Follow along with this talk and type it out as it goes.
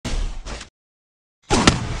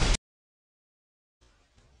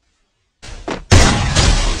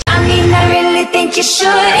think you should.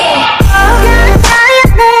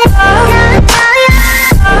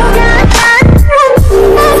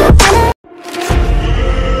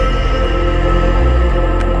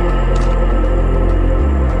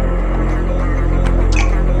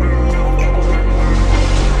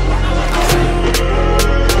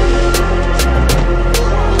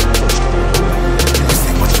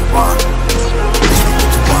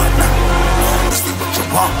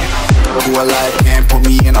 Who alive can't put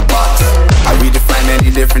me in a box. I redefine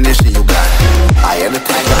any definition you got. I am the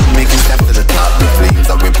tiger, I'm making steps to the top. The flames,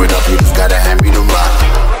 I rip it up, you just gotta hand me the rock.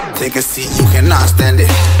 Take a seat, you cannot stand it.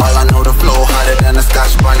 All I know, the flow harder than a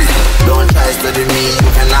Scotch bunny. Don't try studying me,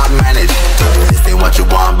 you cannot manage. This ain't what you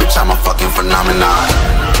want, bitch, I'm a fucking phenomenon.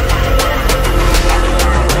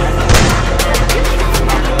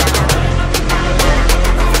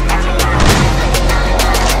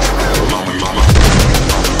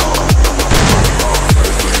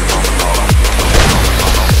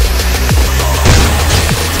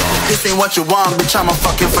 This ain't what you want, bitch, I'm a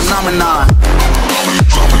fucking phenomenon.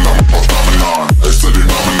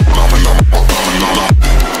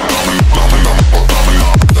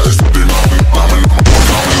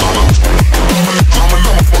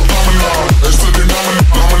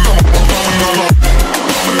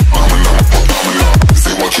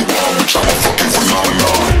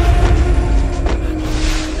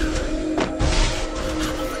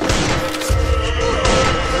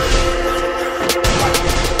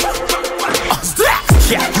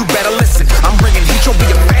 Yeah, you better listen. I'm bringing heat, you'll be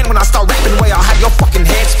a fan when I start rapping. Way I'll have your fucking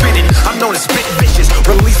head spinning. I'm known as spit vicious,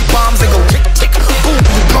 release bombs and go tick tick. Boom,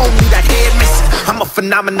 you blow me, that head missing. I'm a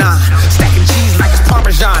phenomenon, stacking cheese like it's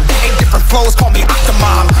Parmesan. 8 different flows, call me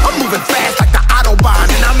Octomom. I'm moving fast like the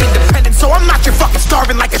Autobahn, and I'm independent, so I'm not your fucking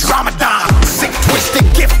starving like it's Ramadan. Sick, twisted,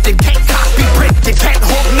 gifted, can't copy, printed, can't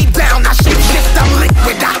hold me down. I shape shift, I'm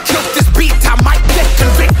liquid. I killed this beat, I might get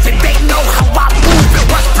convicted. They know how I move, it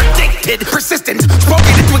was predicted. Persistent,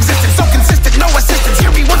 spoken into existence, so consistent, no assistance.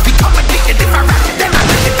 Hear me once, become addicted. If I rap it, then I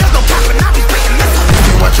live it. There's no cap, and I'll be breaking this.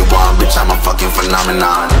 This ain't what you want, bitch, I'm a fucking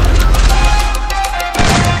phenomenon.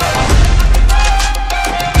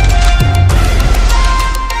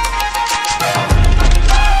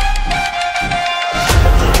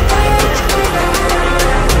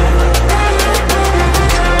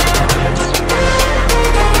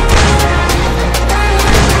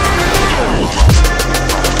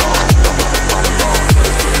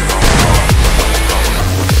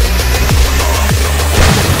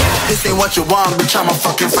 This ain't what you want, bitch, I'm a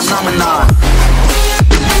fucking phenomenon.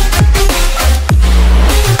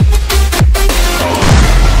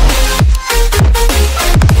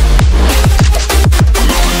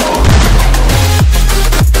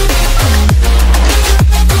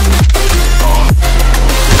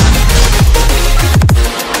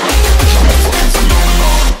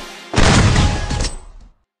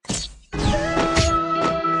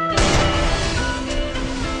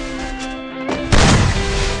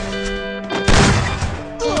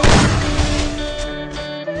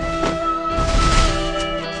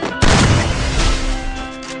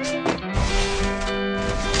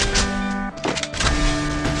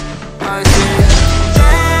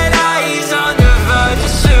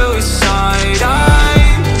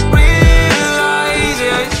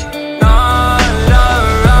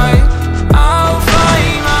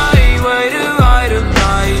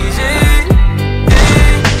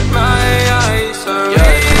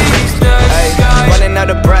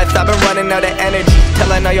 I've been running out of energy.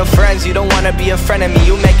 Telling all your friends you don't wanna be a friend of me.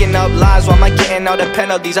 You making up lies, why am I getting all the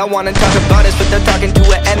penalties? I wanna talk about this, but they're talking to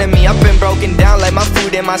an enemy. I've been broken down like my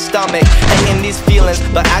food in my stomach. Hanging these feelings,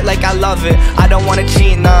 but act like I love it. I don't wanna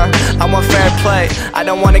cheat, nah, I want fair play. I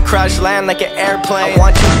don't wanna crash land like an airplane. I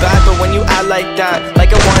want you back, but when you act like that,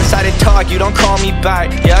 like a one-sided talk, you don't call me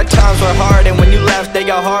back. Yeah, times were hard, and when you left, they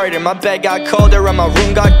got harder. My bed got colder, and my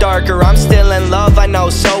room got darker. I'm still in love, I know,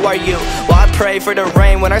 so are you. Well, I pray for the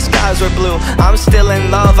rain when our skies were blue. I'm still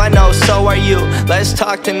in love, I know, so are you. Let's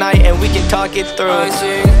talk tonight and we can talk it through. I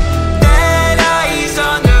see dead eyes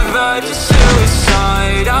on the verge of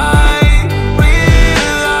suicide. I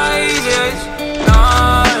realize it's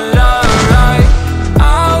not alright.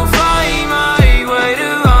 I'll find my way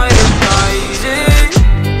to idolize it.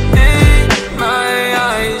 In my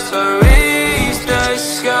eyes, I reach the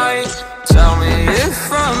sky. Tell me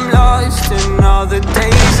if I'm lost in all the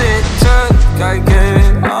days it took. I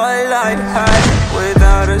gave all I had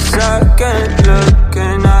without a second look,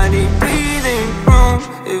 and I need breathing room.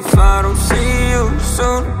 If I don't see you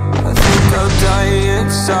soon, I think I'll die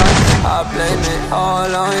inside. I blame it all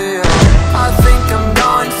on you. I think I'm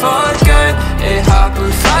gone for good. It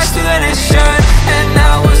happened faster than it should, and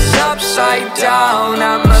now it's upside down.